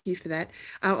 thank you for that.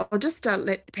 I'll just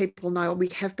let people know we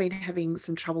have been having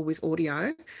some trouble with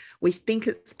audio. We think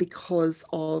it's because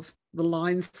of the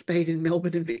line speed in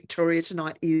Melbourne and Victoria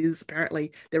tonight is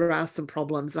apparently there are some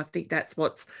problems. I think that's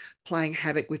what's playing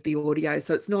havoc with the audio.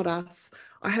 So it's not us.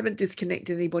 I haven't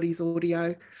disconnected anybody's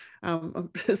audio.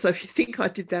 So if you think I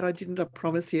did that, I didn't, I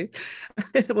promise you.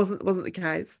 It wasn't the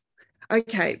case.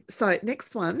 Okay, so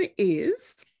next one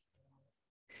is,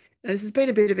 this has been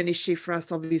a bit of an issue for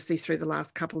us, obviously, through the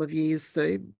last couple of years.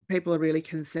 So people are really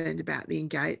concerned about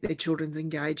their children's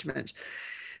engagement.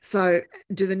 So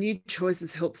do the new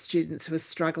choices help students who are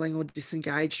struggling or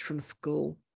disengaged from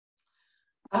school?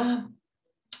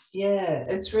 Yeah,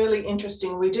 it's really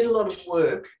interesting. We did a lot of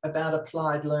work about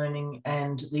applied learning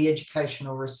and the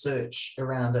educational research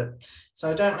around it.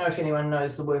 So I don't know if anyone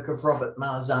knows the work of Robert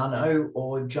Marzano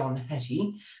or John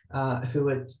Hattie, who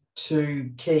are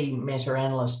two key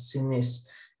meta-analysts in this.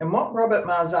 And what Robert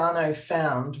Marzano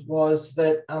found was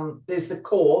that there's the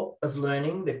core of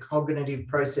learning, the cognitive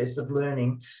process of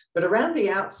learning, but around the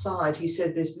outside, he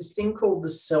said there's this thing called the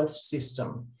self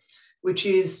system, which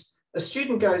is a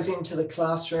student goes into the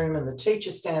classroom and the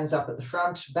teacher stands up at the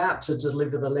front about to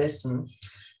deliver the lesson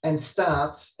and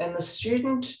starts, and the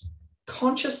student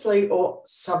consciously or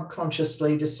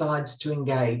subconsciously decides to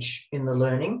engage in the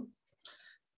learning.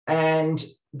 And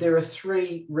there are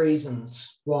three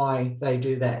reasons why they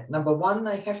do that. Number one,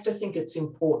 they have to think it's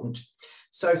important.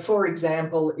 So, for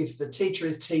example, if the teacher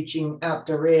is teaching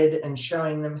outdoor ed and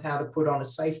showing them how to put on a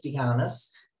safety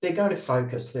harness, they're going to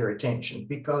focus their attention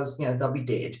because, they'll be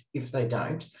dead if they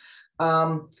don't.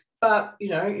 But,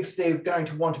 if they're going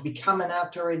to want to become an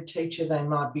outdoor ed teacher, they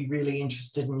might be really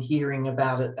interested in hearing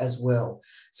about it as well.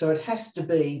 So it has to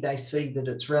be, they see that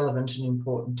it's relevant and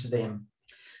important to them.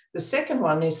 The second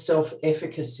one is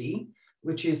self-efficacy,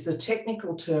 which is the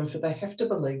technical term for they have to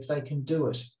believe they can do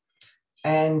it.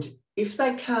 And if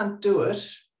they can't do it,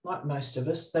 like most of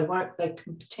us, they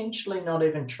can potentially not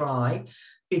even try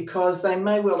because they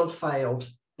may well have failed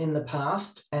in the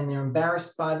past and they're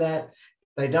embarrassed by that.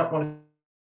 They don't want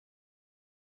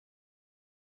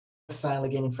to fail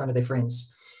again in front of their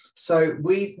friends. So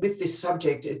with this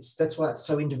subject, that's why it's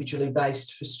so individually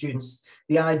based for students.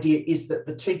 The idea is that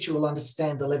the teacher will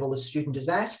understand the level the student is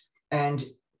at and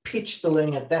pitch the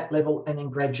learning at that level and then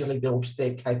gradually build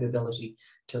their capability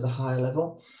to the higher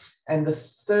level. And the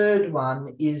third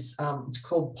one is, it's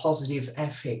called positive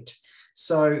affect.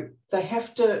 So they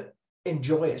have to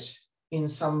enjoy it in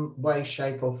some way,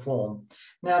 shape or form.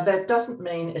 Now, that doesn't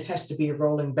mean it has to be a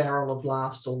rolling barrel of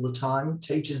laughs all the time.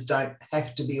 Teachers don't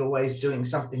have to be always doing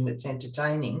something that's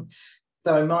entertaining.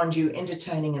 Though, mind you,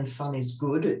 entertaining and fun is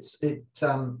good.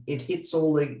 It hits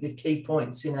all the key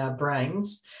points in our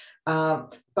brains.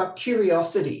 But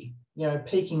curiosity,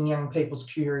 piquing young people's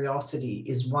curiosity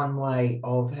is one way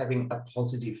of having a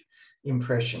positive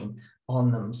impression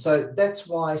on them. So that's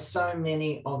why so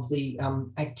many of the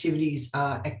activities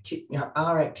are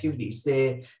activities.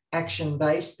 They're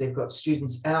action-based. They've got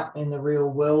students out in the real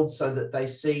world so that they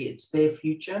see it's their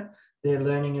future. They're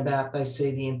learning about, they see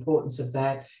the importance of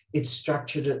that. It's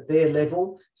structured at their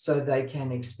level so they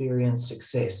can experience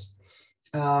success.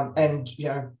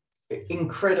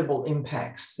 Incredible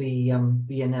impacts the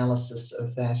analysis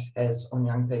of that has on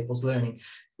young people's learning.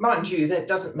 Mind you, that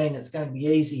doesn't mean it's going to be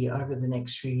easy over the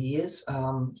next few years.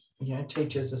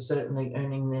 Teachers are certainly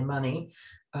earning their money,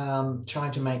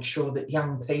 trying to make sure that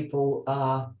young people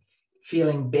are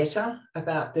feeling better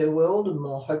about their world and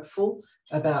more hopeful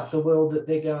about the world that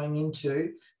they're going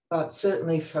into. But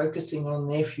certainly focusing on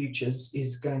their futures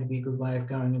is going to be a good way of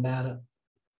going about it.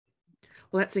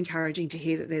 Well, that's encouraging to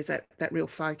hear that there's that real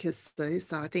focus, Sue.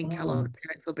 So I think a lot of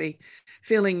parents will be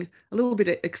feeling a little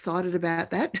bit excited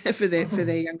about that for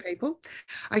their young people.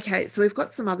 Okay, so we've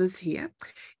got some others here.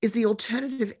 Is the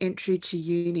alternative entry to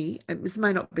uni, and this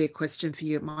may not be a question for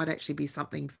you, it might actually be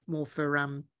something more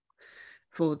for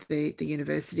the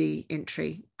university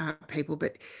entry people,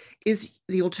 but is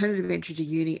the alternative entry to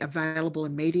uni available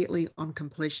immediately on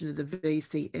completion of the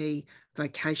VCE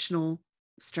vocational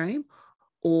stream?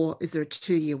 Or is there a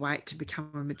 2-year wait to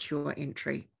become a mature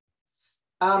entry?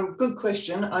 Good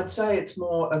question. I'd say it's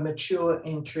more a mature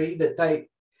entry that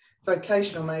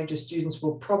vocational major students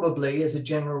will probably, as a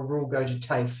general rule, go to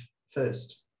TAFE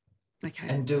first. Okay.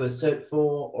 And do a Cert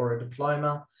 4 or a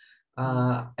diploma,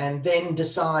 and then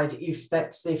decide if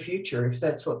that's their future, if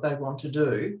that's what they want to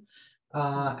do.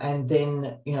 And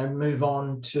then, move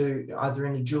on to either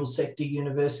in a dual sector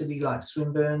university like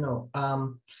Swinburne or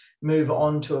move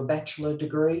on to a bachelor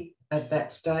degree at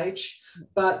that stage.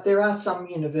 But there are some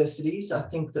universities, I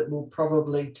think, that will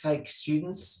probably take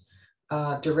students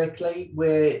directly,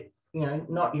 where, you know,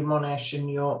 not your Monash and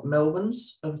your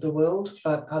Melbournes of the world,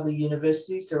 but other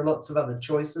universities. There are lots of other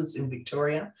choices in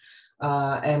Victoria,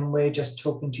 and we're just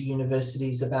talking to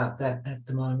universities about that at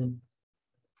the moment.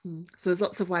 So there's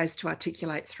lots of ways to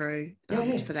articulate through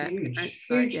for that.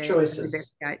 Huge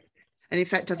choices. And in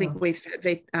fact, I think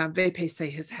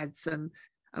VPC has had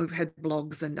we've had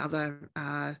blogs and other,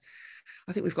 I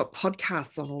think we've got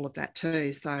podcasts on all of that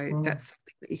too. So that's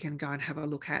something that you can go and have a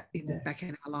look at back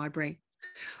in our library.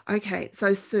 Okay,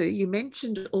 so Sue, you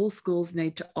mentioned all schools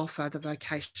need to offer the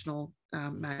vocational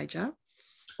major.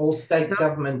 All state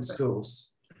government schools.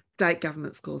 State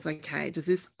government schools, okay. Does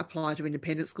this apply to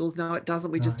independent schools? No, it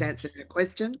doesn't. We just answered that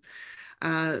question.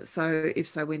 So if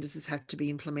so, when does this have to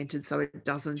be implemented? So it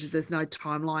doesn't. There's no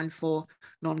timeline for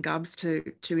non-govs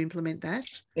to implement that?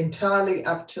 Entirely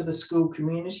up to the school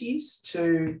communities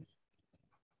to,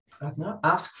 I don't know,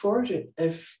 ask for it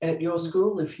if at your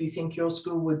school, if you think your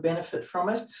school would benefit from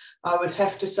it. I would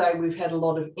have to say we've had a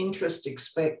lot of interest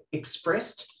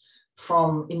expressed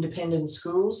from independent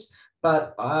schools,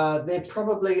 but they're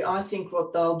probably, I think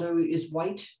what they'll do is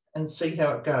wait and see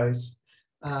how it goes.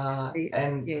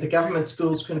 The government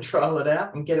schools control it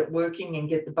out and get it working and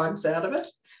get the bugs out of it.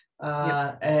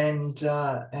 And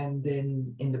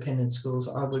then independent schools,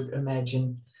 I would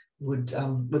imagine, would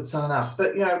sign up.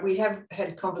 But, you know, we have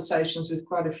had conversations with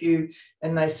quite a few,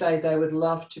 and they say they would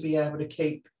love to be able to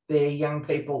keep their young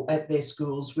people at their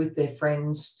schools with their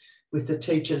friends, with the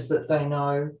teachers that they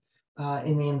know,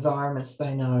 in the environments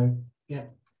they know. Yeah.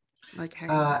 Okay.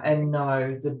 And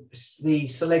no, the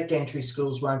select entry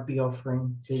schools won't be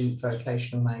offering the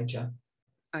vocational major.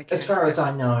 Okay. As far as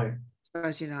I know. As far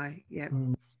as you know, yeah.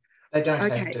 They don't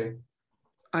have to.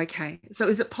 Okay. So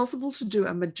is it possible to do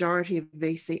a majority of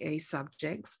VCE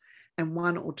subjects and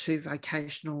 1 or 2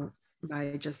 vocational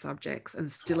major subjects and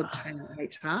still obtain an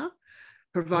HR,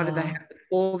 provided they have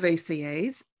 4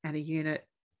 VCEs and a unit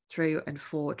 3 and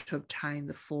 4 to obtain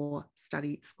the 4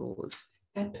 study scores?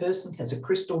 That person has a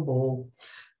crystal ball.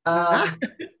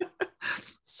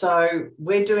 So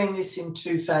we're doing this in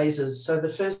 2 phases. So the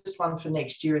first one for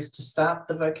next year is to start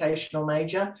the vocational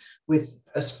major with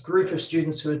a group of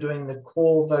students who are doing the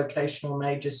core vocational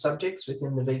major subjects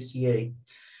within the VCE.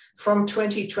 From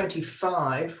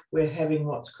 2025, we're having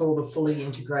what's called a fully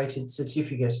integrated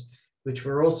certificate, which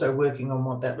we're also working on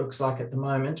what that looks like at the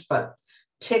moment. But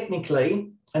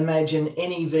technically, imagine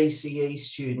any VCE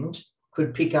student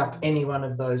could pick up any one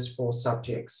of those 4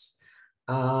 subjects.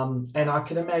 And I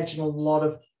can imagine a lot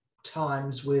of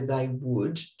times where they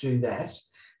would do that.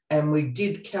 And we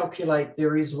did calculate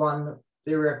there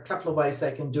are a couple of ways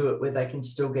they can do it where they can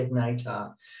still get an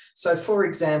ATAR. So, for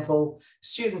example,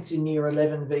 students in Year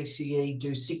 11 VCE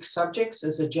do 6 subjects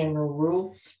as a general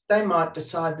rule. They might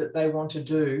decide that they want to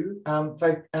do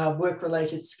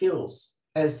work-related skills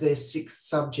as their 6th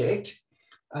subject,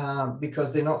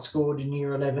 because they're not scored in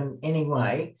Year 11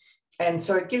 anyway. And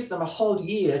so it gives them a whole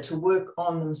year to work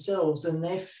on themselves and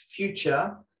their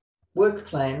future work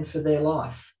plan for their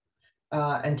life,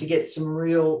 and to get some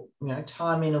real,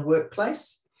 time in a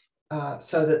workplace,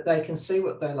 so that they can see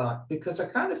what they like. Because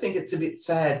I kind of think it's a bit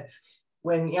sad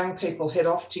when young people head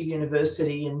off to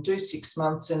university and do 6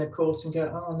 months in a course and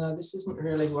go, oh no, this isn't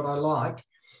really what I like.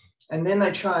 And then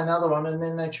they try another one, and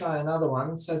then they try another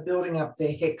one. So building up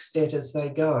their HECS debt as they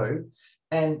go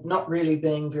and not really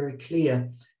being very clear.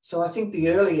 So I think the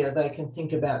earlier they can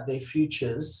think about their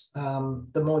futures,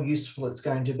 the more useful it's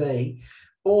going to be.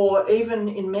 Or even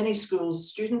in many schools,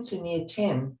 students in Year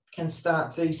 10 can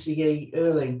start VCE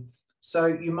early. So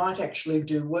you might actually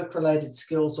do work-related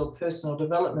skills or personal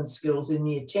development skills in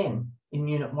Year 10, in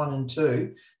Unit 1 and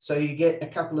 2. So you get a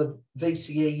couple of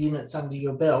VCE units under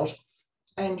your belt,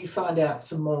 and you find out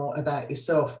some more about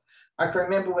yourself. I can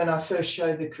remember when I first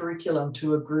showed the curriculum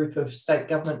to a group of state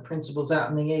government principals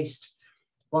out in the East,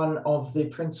 one of the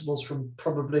principals from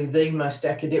probably the most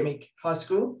academic high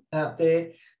school out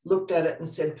there looked at it and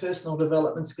said, personal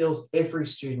development skills, every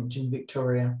student in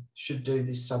Victoria should do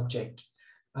this subject,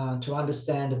 to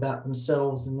understand about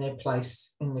themselves and their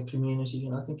place in the community.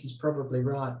 And I think he's probably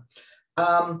right.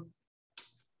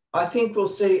 I think we'll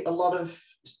see a lot of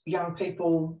young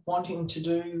people wanting to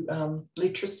do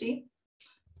literacy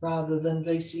rather than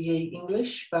VCE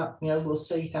English, but we'll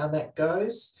see how that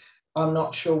goes. I'm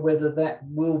not sure whether that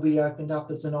will be opened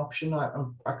up as an option. I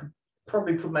could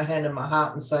probably put my hand in my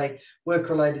heart and say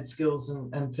work-related skills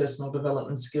and personal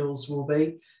development skills will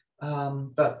be,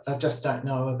 but I just don't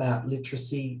know about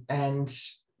literacy and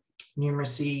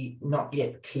numeracy, not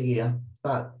yet clear,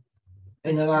 but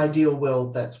in an ideal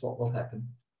world, that's what will happen.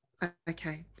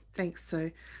 Okay, thanks,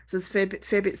 Sue. So there's a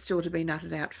fair bit still to be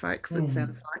nutted out, folks, it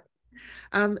sounds like.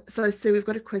 So Sue, we've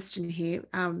got a question here.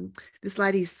 This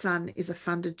lady's son is a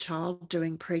funded child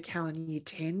doing pre-cal in year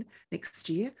 10 next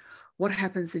year. What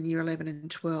happens in year 11 and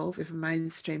 12 if a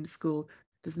mainstream school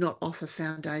does not offer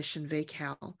foundation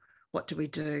VCAL? What do we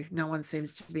do? No one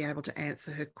seems to be able to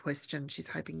answer her question. She's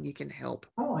hoping you can help.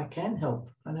 Oh, I can help.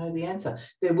 I know the answer.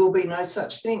 There will be no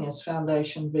such thing as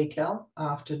foundation VCAL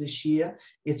after this year.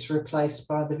 It's replaced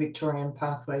by the Victorian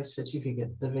Pathways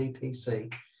Certificate, the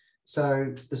VPC.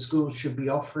 So the schools should be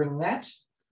offering that,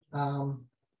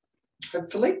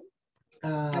 hopefully,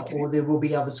 Okay. or there will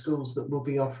be other schools that will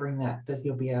be offering that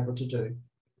he'll be able to do.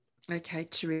 Okay,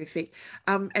 terrific.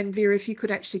 And Vera, if you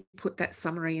could actually put that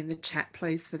summary in the chat,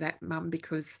 please, for that mum,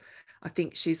 because I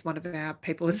think she's one of our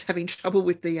people that's having trouble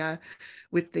with the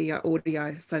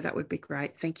audio. So that would be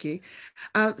great. Thank you.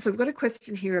 So we've got a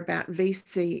question here about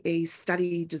VCE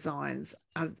study designs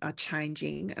are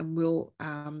changing, and we'll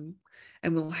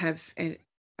have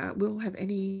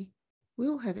any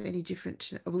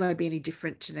different? Will they be any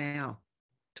different to now,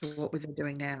 to what we're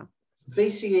doing now?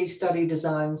 VCE study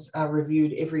designs are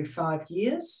reviewed every 5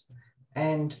 years,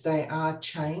 and they are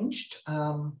changed.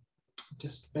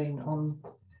 Just been on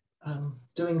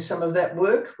doing some of that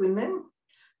work with them.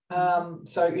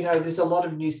 So, you know, there's a lot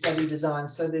of new study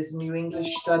designs. So there's new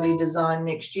English study design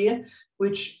next year,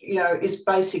 which, you know, is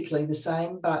basically the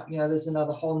same, but, you know, there's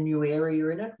another whole new area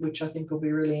in it, which I think will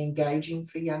be really engaging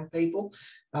for young people,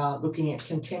 looking at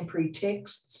contemporary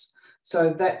texts.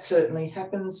 So that certainly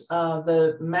happens.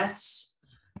 The maths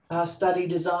study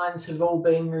designs have all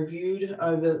been reviewed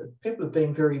over, people have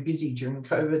been very busy during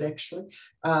COVID actually.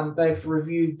 They've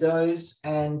reviewed those,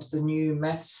 and the new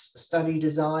maths study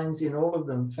designs in all of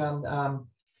them found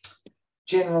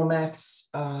general maths,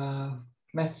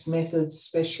 maths methods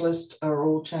specialist are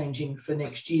all changing for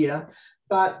next year.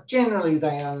 But generally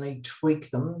they only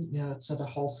tweak them. You know, it's not a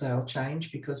wholesale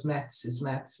change because maths is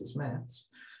maths is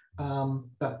maths.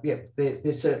 But yeah,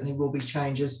 there certainly will be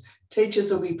changes.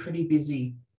 Teachers will be pretty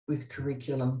busy with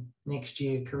curriculum next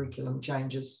year, curriculum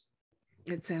changes.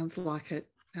 It sounds like it.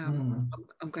 I'm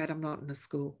glad I'm not in a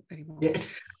school anymore. Yeah.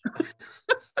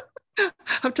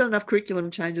 I've done enough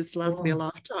curriculum changes to last me a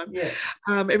lifetime. Yeah.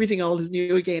 Everything old is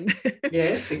new again.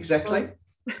 Yes, exactly.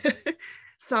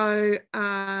 So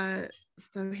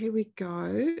here we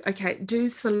go. Okay, do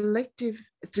select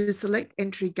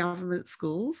entry government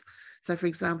schools, so for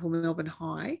example Melbourne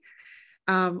High,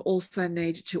 also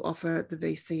need to offer the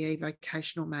VCE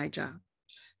vocational major?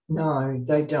 No,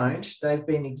 they don't. They've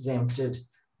been exempted,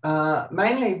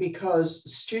 mainly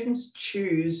because students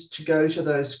choose to go to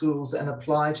those schools and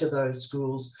apply to those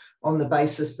schools on the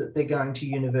basis that they're going to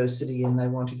university and they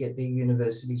want to get their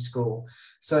university score.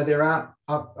 So there aren't,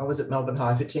 I was at Melbourne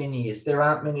High for 10 years, there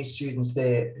aren't many students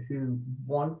there who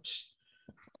want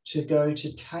to go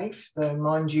to TAFE, though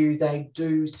mind you, they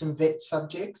do some vet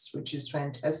subjects, which is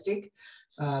fantastic.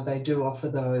 They do offer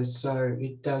those, so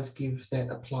it does give that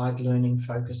applied learning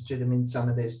focus to them in some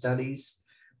of their studies,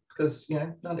 because, you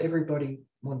know, not everybody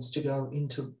wants to go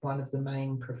into one of the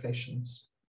main professions.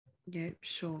 Yeah,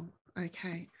 sure.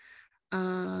 Okay.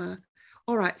 All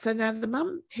right. So now the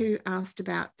mum who asked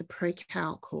about the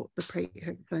pre-cal course,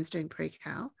 her son's doing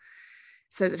pre-cal,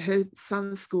 so that her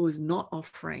son's school is not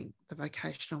offering the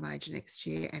vocational major next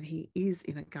year, and he is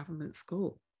in a government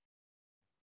school.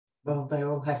 Well, they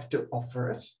all have to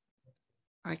offer it.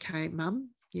 Okay,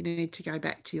 Mum, you need to go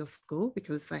back to your school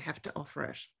because they have to offer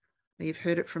it. You've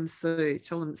heard it from Sue.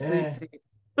 Tell them Sue said.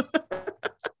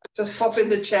 Just pop in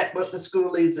the chat what the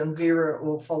school is and Vera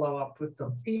will follow up with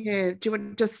them. Yeah. Do you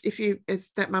want just, if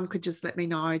that mum could just let me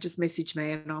know, just message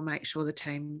me and I'll make sure the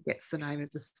team gets the name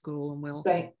of the school and we'll.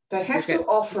 They have to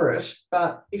offer it,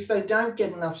 but if they don't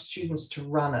get enough students to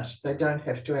run it, they don't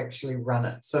have to actually run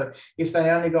it. So if they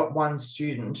only got one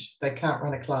student, they can't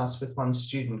run a class with one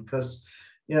student because,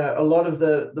 you know, a lot of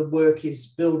the work is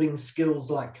building skills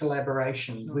like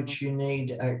collaboration, which you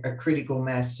need a critical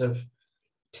mass of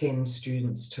 10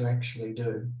 students to actually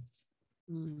do.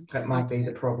 That might be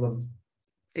the problem.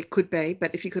 It could be,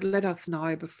 but if you could let us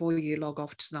know before you log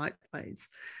off tonight, please,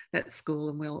 at school,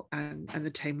 and we'll and the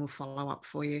team will follow up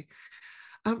for you.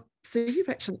 So you've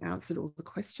actually answered all the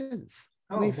questions.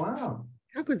 Oh, wow.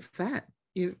 How good's that?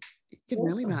 You get an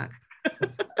early mark.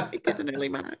 You get an early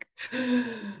mark.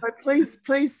 So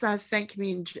please thank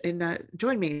me and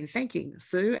join me in thanking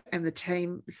Sue and the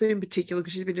team, Sue in particular,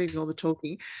 because she's been doing all the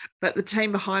talking, but the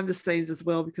team behind the scenes as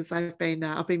well, because they've been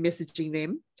I've been messaging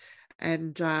them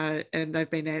and they've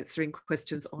been answering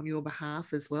questions on your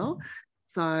behalf as well.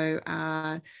 So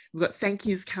we've got thank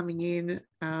yous coming in.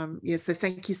 So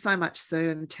thank you so much, Sue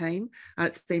and the team.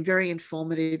 It's been very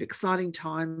informative, exciting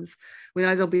times. We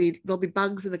know there'll be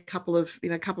bugs and a couple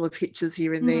of hitches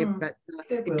here and there, but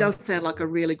it does sound like a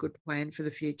really good plan for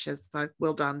the future. So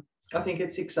well done. I think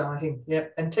it's exciting. Yeah,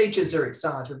 and teachers are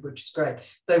excited, which is great.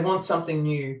 They want something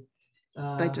new.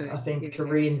 They do. I think to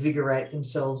reinvigorate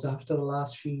themselves after the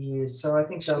last few years. So I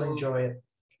think they'll enjoy it.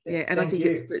 Yeah, and I think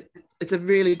it's a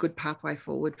really good pathway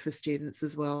forward for students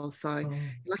as well. So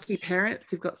lucky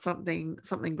parents, you've got something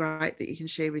great that you can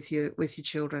share with your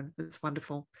children. It's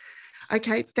wonderful.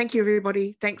 Okay, thank you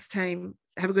everybody. Thanks team.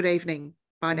 Have a good evening.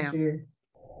 Bye now.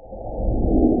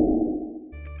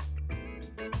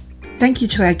 Thank you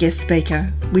to our guest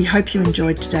speaker. We hope you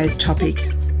enjoyed today's topic.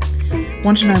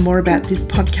 Want to know more about this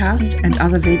podcast and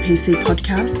other VPC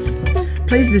podcasts?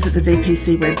 Please visit the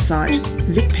VPC website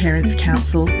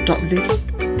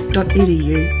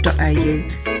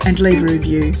vicparentscouncil.vic.edu.au and leave a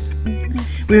review.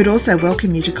 We would also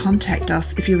welcome you to contact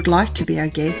us if you would like to be our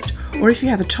guest or if you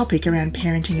have a topic around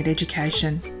parenting and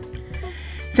education.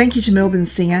 Thank you to Melbourne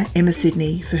singer Emma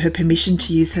Sidney for her permission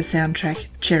to use her soundtrack,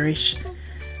 Cherish.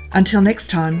 Until next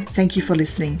time, thank you for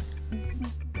listening.